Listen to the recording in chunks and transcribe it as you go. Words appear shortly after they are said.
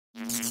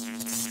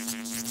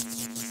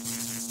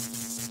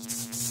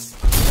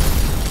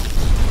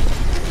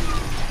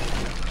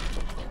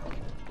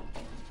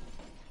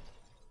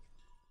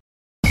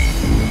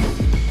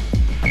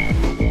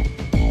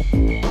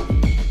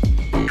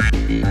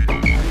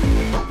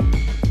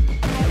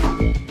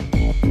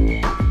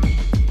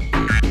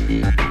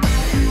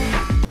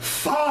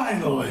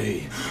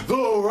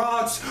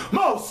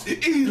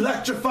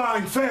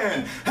electrifying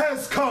fan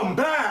has come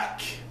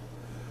back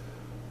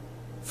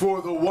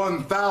for the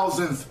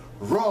 1000th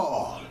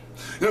Raw.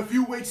 A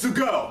few weeks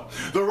ago,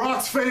 The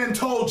Rock's fan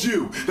told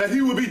you that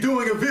he would be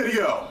doing a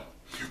video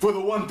for the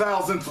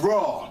 1000th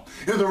Raw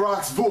in The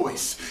Rock's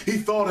voice. He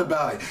thought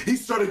about it. He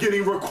started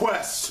getting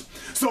requests.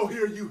 So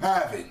here you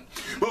have it.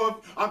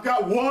 Well, I've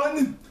got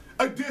one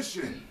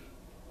addition.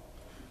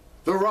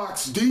 The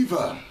Rock's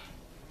diva,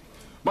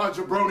 my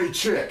jabroni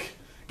chick.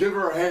 Give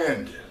her a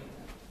hand.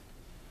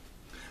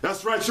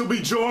 That's right, she'll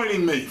be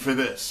joining me for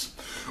this.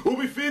 We'll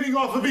be feeding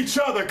off of each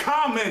other,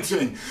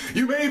 commenting.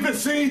 You may even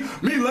see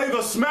me lay the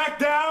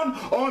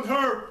smackdown on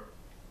her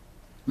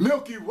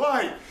milky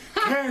white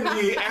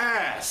candy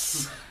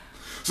ass.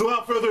 So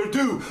without further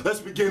ado, let's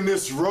begin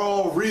this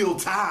Raw real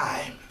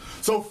time.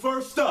 So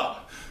first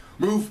up,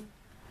 move,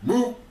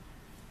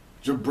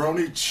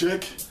 jabroni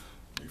chick.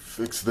 Let me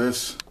fix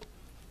this.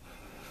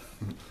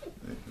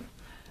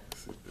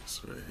 See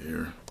this right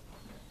here.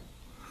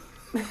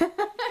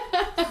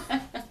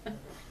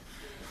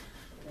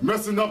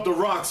 Messing up The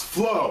Rock's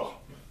flow.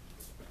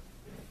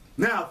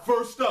 Now,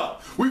 first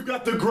up, we've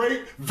got the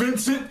great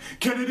Vincent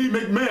Kennedy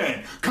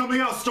McMahon coming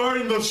out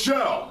starting the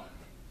show.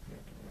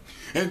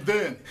 And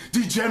then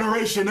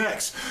D-Generation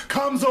X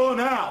comes on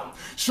out.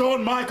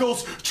 Shawn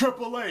Michaels,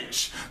 Triple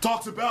H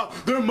talks about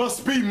there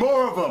must be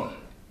more of them.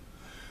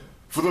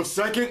 For the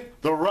second,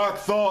 The Rock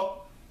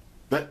thought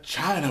that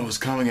China was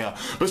coming out,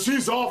 but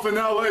she's off in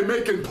LA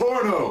making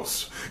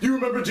pornos. You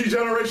remember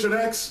D-Generation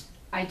X?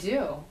 I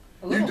do.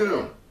 You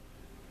do?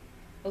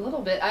 A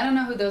little bit. I don't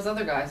know who those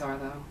other guys are,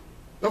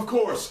 though. Of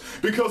course,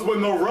 because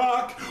when The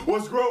Rock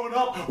was growing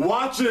up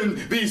watching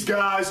these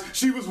guys,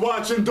 she was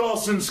watching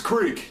Dawson's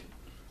Creek.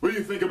 What do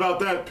you think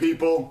about that,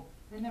 people?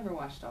 I never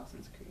watched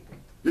Dawson's Creek.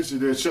 Yes, you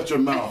did. Shut your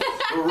mouth.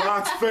 The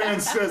Rock's fan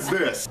says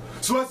this.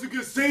 So as you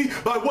can see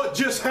by what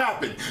just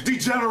happened,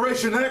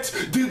 D-Generation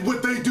X did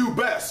what they do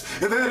best,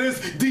 and that is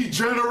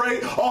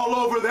degenerate all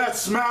over that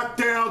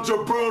SmackDown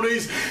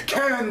jabroni's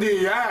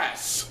candy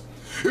ass.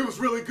 It was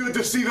really good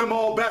to see them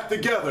all back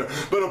together,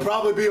 but it'll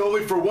probably be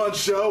only for one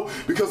show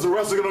because the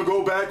rest are going to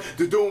go back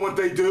to doing what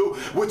they do,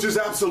 which is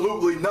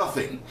absolutely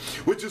nothing.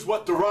 Which is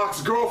what The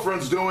Rock's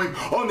girlfriend's doing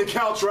on the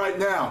couch right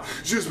now.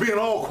 She's being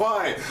all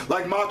quiet,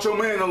 like Macho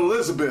Man and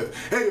Elizabeth.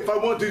 Hey, if I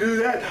wanted to do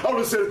that, I would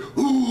have said,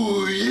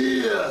 ooh,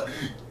 yeah,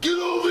 get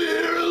over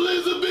here,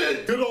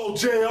 Elizabeth. Good old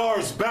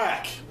JR's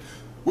back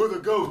with a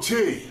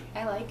goatee.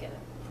 I like it.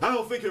 I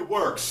don't think it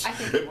works. I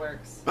think it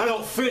works. I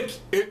don't think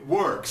it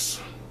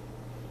works.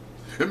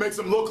 It makes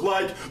him look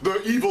like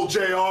the evil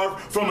JR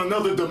from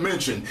another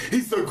dimension.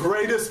 He's the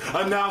greatest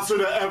announcer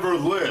to ever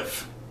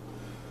live.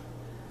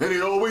 And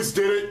he always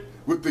did it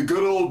with the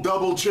good old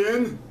double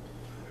chin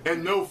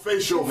and no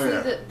facial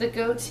hair. See, the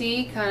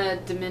goatee kind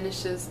of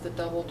diminishes the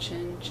double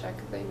chin check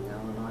thing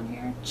going on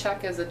here.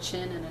 Check as a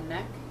chin and a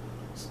neck.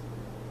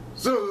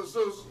 So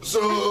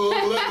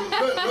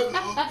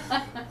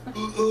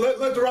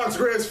let The Rock's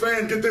greatest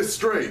fan get this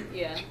straight.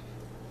 Yeah.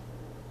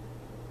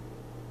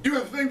 You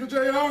have a thing for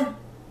JR?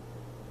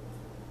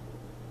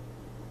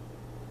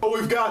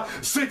 We've got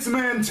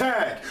six-man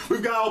tag.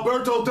 We've got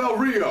Alberto Del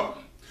Rio,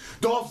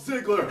 Dolph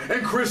Ziggler,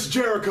 and Chris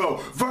Jericho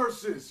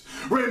versus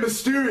Rey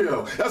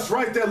Mysterio. That's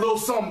right, that little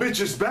sumbitch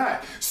is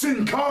back.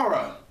 Sin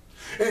Cara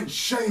and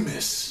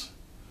Sheamus.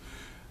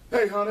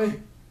 Hey,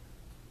 honey,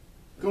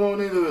 come on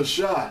into the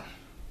shot.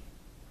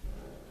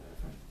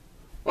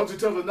 Why don't you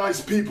tell the nice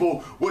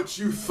people what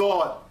you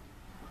thought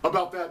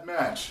about that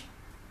match?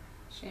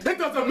 Sheamus. It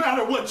doesn't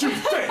matter what you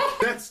think.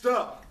 Next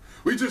up,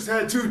 we just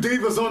had two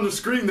divas on the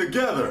screen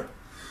together.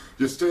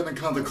 You're standing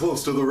kind of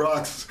close to The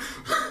Rock's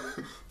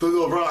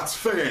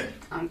fan.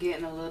 I'm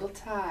getting a little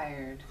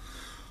tired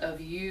of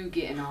you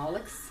getting all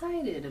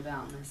excited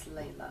about Miss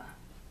Layla.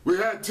 We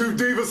had two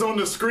divas on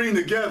the screen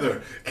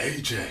together.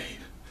 AJ.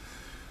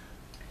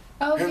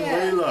 Oh, and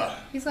yeah. Layla.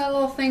 He's got a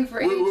little thing for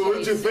AJ. What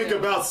did you think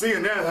about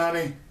seeing that,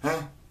 honey?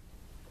 Huh?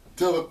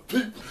 Tell the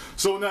people.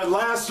 So in that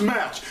last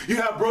match, you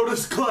have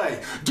Brodus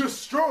Clay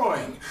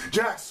destroying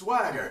Jack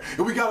Swagger.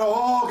 And we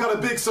all got a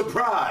big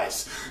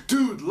surprise.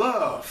 Dude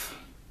Love.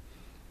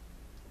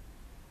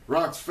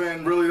 Rock's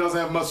fan really doesn't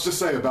have much to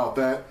say about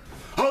that.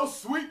 Oh,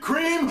 sweet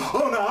cream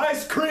on an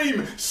ice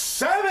cream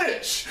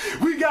sandwich.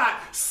 We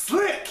got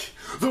Slick,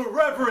 the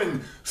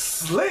Reverend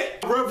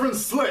Slick. Reverend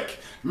Slick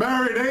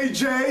married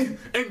AJ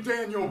and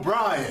Daniel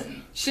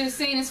Bryan. Should have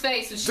seen his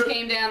face when she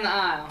came down the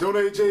aisle. Don't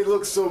AJ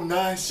look so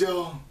nice,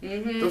 y'all?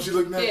 Mm-hmm. Don't she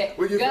look nice? Yeah.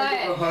 What you Go think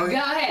ahead. of her, honey?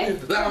 Go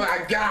ahead. Oh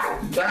my God!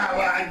 Oh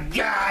my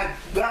God!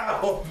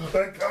 No!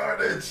 The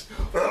carnage!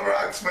 The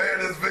Rock's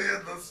fan is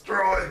being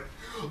destroyed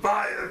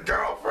by his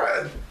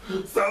girlfriend.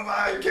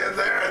 Somebody get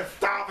there and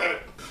stop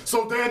it.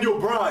 So Daniel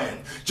Bryan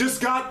just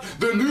got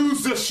the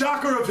news, the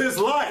shocker of his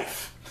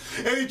life.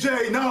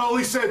 AJ not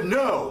only said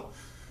no,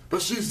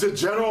 but she's the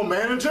general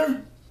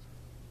manager?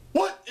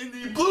 What in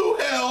the blue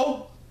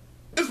hell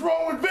is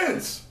wrong with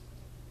Vince?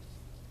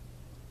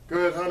 Go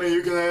ahead, honey,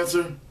 you can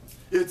answer.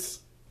 It's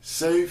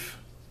safe.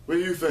 What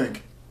do you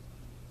think?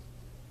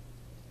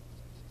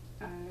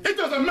 It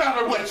doesn't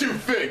matter what you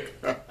think.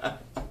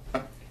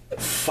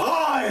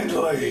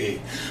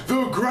 finally,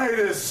 the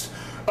greatest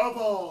of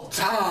all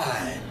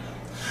time.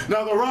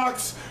 Now, The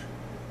Rock's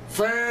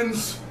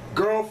fans,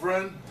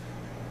 girlfriend,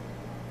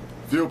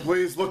 if you'll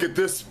please look at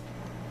this.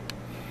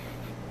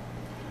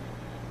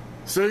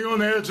 Sitting on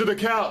the edge of the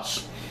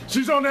couch.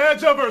 She's on the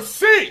edge of her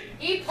seat.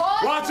 He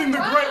paused watching the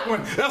great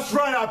one. That's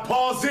right, I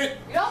paused it.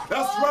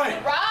 That's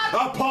right.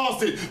 I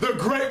paused it. The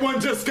great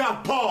one just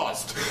got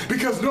paused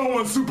because no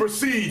one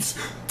supersedes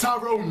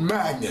Tyrone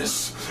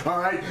Magnus.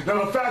 Alright?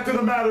 Now the fact of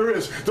the matter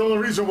is, the only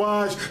reason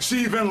why she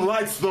even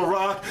likes The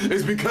Rock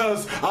is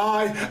because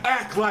I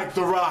act like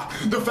The Rock.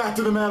 The fact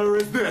of the matter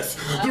is this.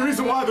 The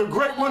reason why the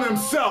great one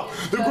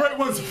himself, the great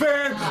one's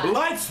fan,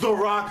 likes The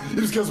Rock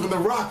is because when The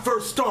Rock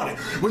first started,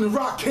 when The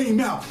Rock came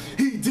out,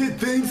 he did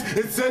things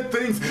and said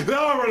things that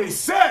I already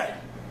said.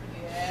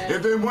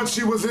 And then once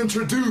she was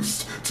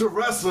introduced to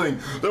wrestling,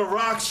 The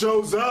Rock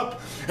shows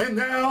up, and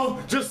now,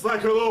 just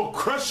like her little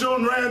crush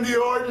on Randy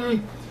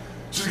Orton,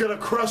 she's got a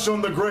crush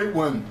on the great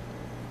one.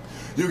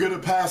 You get a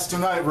pass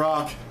tonight,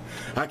 Rock.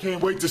 I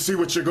can't wait to see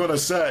what you're gonna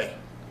say.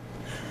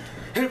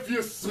 If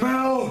you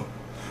smell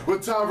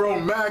what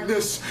Tyrone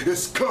Magnus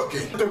is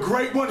cooking, the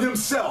great one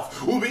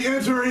himself will be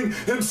entering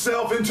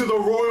himself into the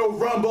Royal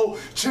Rumble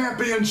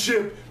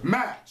Championship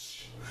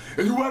match.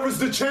 And whoever's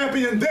the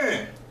champion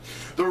then,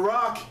 The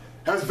Rock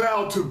has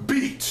vowed to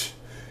beat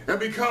and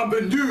become the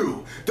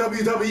new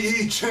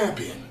WWE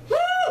champion.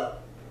 Woo!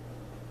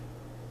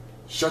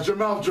 Shut your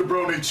mouth,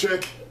 jabroni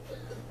chick.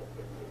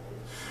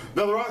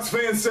 Now The Rock's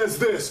fan says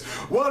this: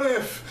 what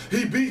if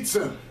he beats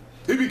him?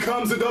 He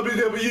becomes the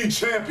WWE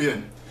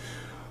champion.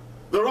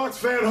 The Rock's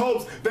fan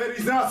hopes that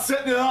he's not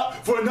setting it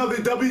up for another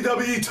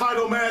WWE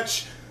title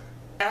match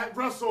at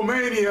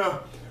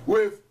WrestleMania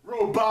with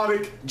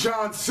robotic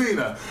John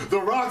Cena. The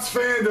Rock's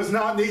fan does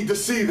not need to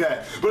see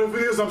that. But if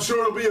it is, I'm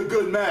sure it'll be a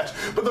good match.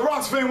 But The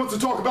Rock's fan wants to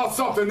talk about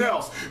something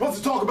else. He wants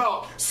to talk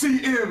about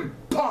CM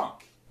Punk.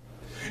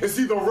 And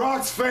see, The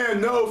Rock's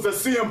fan knows that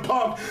CM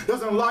Punk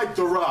doesn't like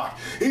The Rock.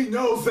 He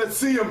knows that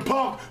CM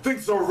Punk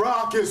thinks The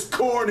Rock is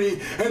corny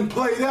and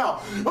played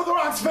out. But The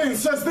Rock's fan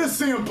says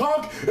this: CM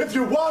Punk, if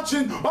you're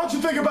watching, why don't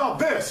you think about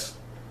this?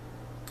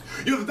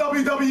 You're the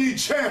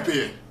WWE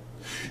champion,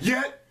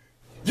 yet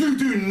you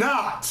do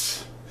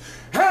not.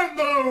 And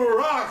The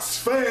Rock's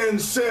fan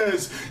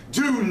says,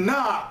 do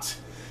not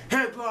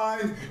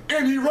headline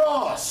any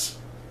Raws.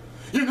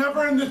 You're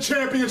never in the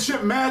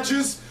championship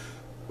matches.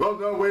 Well,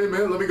 no, wait a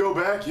minute, let me go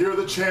back. You're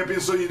the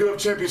champion, so you do have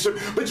championship,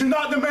 but you're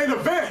not in the main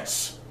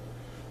events.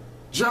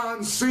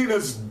 John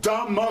Cena's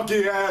dumb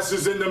monkey ass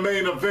is in the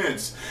main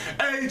events.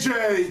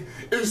 AJ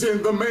is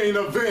in the main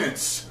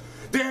events.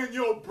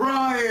 Daniel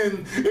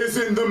Bryan is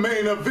in the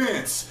main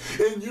events.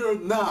 And you're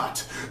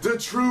not. The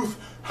truth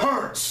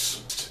hurts.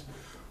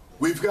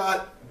 We've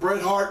got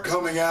Bret Hart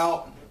coming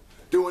out,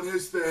 doing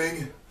his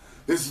thing.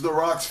 This is The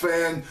Rock's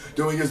fan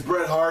doing his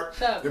Bret Hart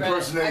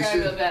impersonation. I gotta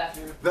go to the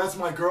bathroom. That's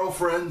my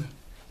girlfriend.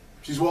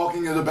 She's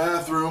walking in the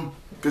bathroom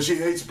because she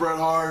hates Bret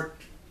Hart.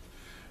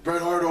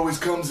 Bret Hart always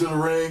comes in the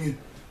ring,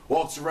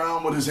 walks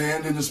around with his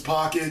hand in his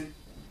pocket,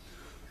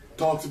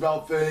 talks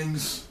about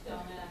things.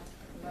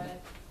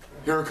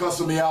 Hear her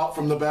cussing me out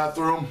from the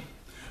bathroom.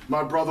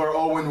 My brother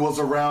Owen was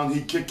around.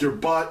 He'd kick your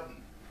butt.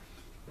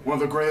 One of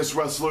the greatest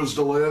wrestlers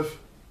to live.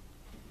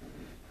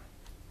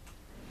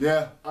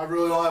 Yeah, I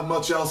really don't have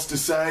much else to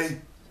say.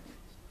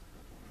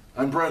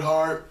 I'm Bret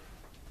Hart.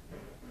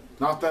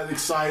 Not that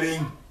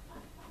exciting.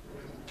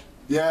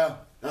 Yeah,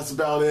 that's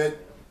about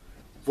it.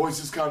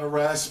 Voice is kind of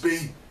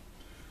raspy.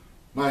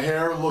 My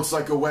hair looks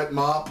like a wet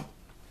mop.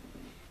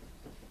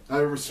 I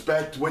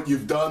respect what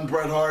you've done,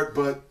 Bret Hart,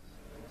 but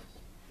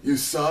you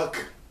suck.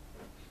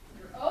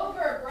 You're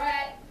over,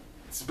 Bret.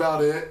 That's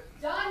about it.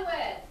 Done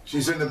with.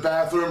 She's in the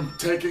bathroom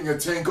taking a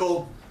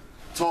tinkle,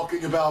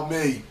 talking about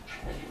me.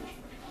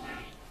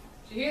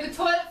 Did you hear the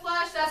toilet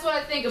flush? That's what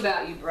I think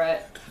about you,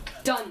 Bret.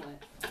 Done with.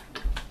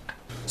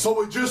 So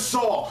we just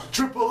saw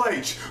Triple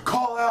H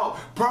call out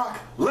Brock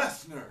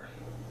Lesnar.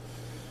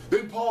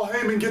 Then Paul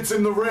Heyman gets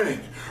in the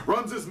ring,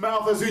 runs his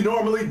mouth as he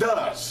normally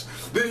does.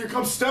 Then here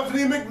comes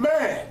Stephanie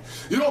McMahon.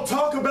 You don't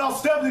talk about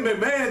Stephanie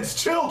McMahon's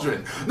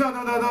children. No,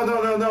 no, no, no,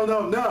 no, no, no,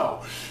 no,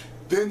 no.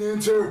 Then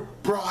enter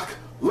Brock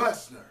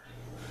Lesnar.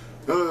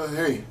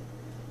 Hey,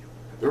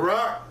 The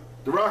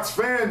Rock's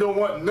fan don't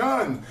want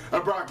none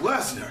of Brock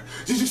Lesnar.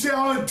 Did you see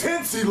how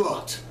intense he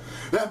looked?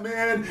 That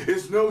man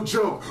is no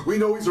joke. We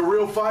know he's a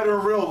real fighter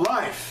in real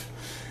life.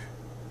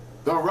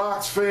 The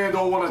Rock's fan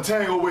don't want to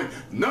tangle with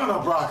none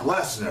of Brock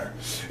Lesnar.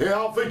 And I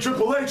don't think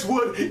Triple H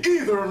would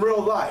either in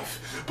real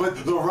life.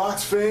 But The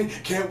Rock's fan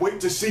can't wait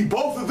to see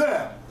both of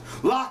them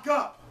lock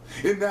up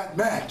in that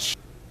match.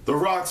 The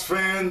Rock's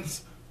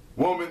fans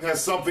woman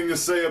has something to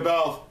say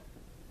about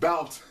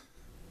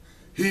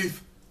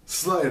Heath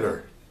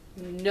Slater.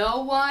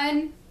 No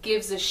one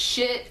gives a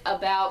shit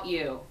about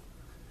you.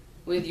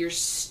 With your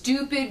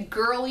stupid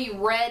girly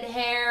red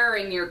hair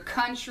and your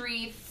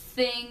country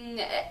thing.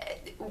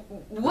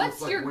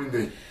 What's your...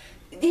 Wendy.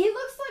 He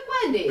looks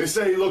like Wendy. They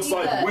say he looks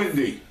like does.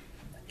 Wendy.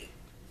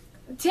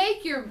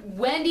 Take your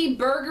Wendy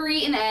burger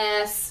eating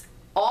ass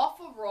off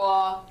of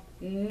Raw.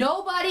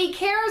 Nobody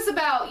cares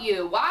about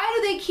you. Why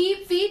do they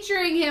keep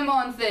featuring him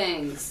on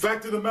things?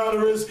 Fact of the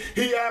matter is,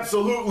 he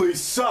absolutely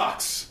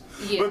sucks.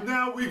 Yeah. But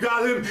now we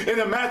got him in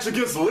a match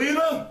against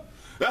Lita?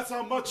 That's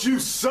how much you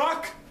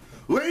suck?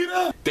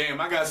 Lita?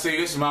 Damn, I gotta say,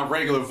 this is my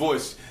regular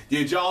voice.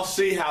 Did y'all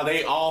see how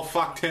they all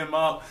fucked him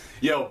up?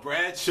 Yo,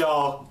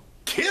 Bradshaw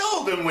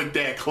killed him with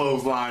that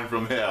clothesline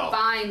from hell.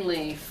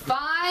 Finally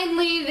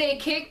they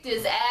kicked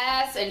his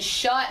ass and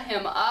shut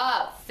him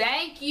up.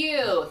 Thank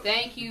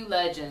you,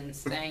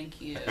 legends.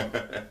 Thank you.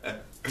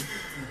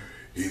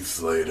 Heath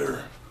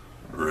Slater,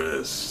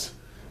 rest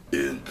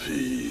in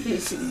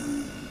peace.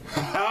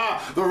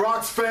 The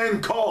Rock's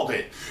fan called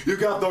it. You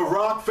got The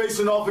Rock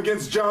facing off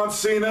against John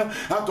Cena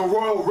at the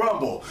Royal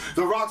Rumble.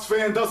 The Rock's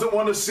fan doesn't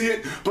want to see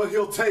it, but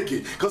he'll take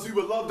it, because he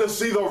would love to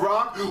see The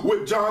Rock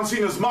with John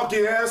Cena's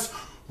monkey ass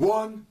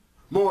one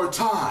more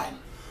time.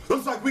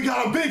 Looks like we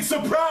got a big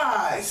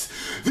surprise!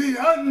 The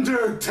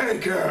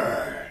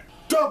Undertaker!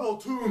 Double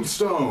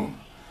tombstone.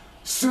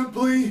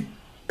 Simply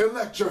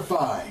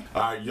electrifying.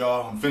 Alright,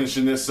 y'all, I'm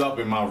finishing this up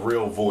in my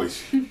real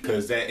voice,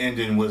 because that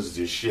ending was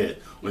the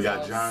shit. We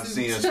got John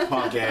Cena's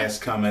punk ass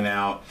coming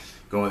out,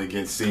 going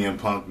against CM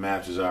Punk.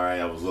 Match was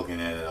alright. I was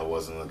looking at it. I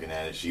wasn't looking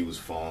at it. She was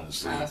falling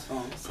asleep.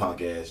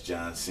 Punk ass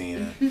John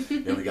Cena.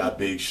 Then we got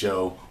Big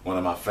Show, one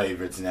of my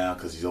favorites now,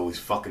 because he's always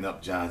fucking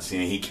up John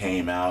Cena. He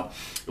came out.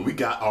 And we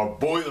got our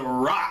boy The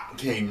Rock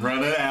came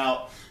running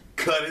out,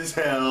 cut his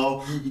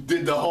hell,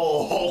 did the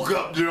whole Hulk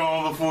up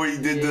draw before he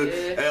did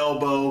the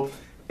elbow.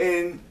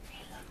 And he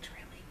looked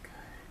really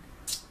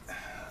good.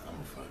 I'm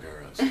gonna fuck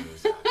her up as soon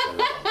as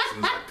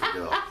I could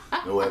go.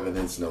 No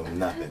evidence, no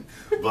nothing.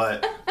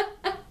 But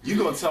you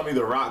gonna tell me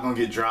The Rock gonna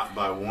get dropped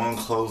by one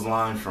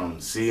clothesline from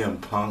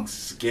CM Punk's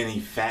skinny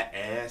fat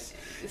ass?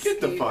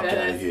 Get the fuck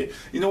out of here.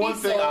 You know, one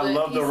thing, I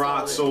love The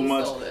Rock so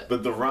much,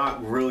 but The Rock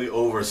really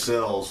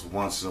oversells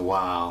once in a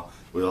while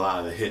with a lot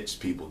of the hits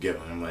people give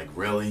him. I'm like,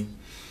 really?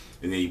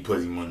 And then he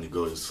puts him on to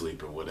go to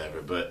sleep or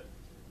whatever. But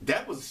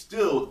that was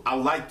still, I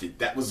liked it.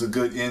 That was a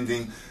good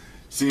ending.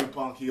 CM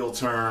Punk heel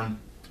turn.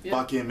 Yep.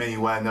 Fuck him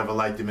anyway. I never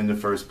liked him in the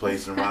first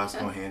place, and Rock's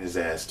gonna hand his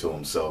ass to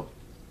him. So,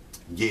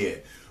 yeah,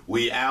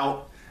 we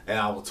out, and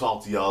I will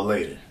talk to y'all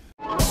later.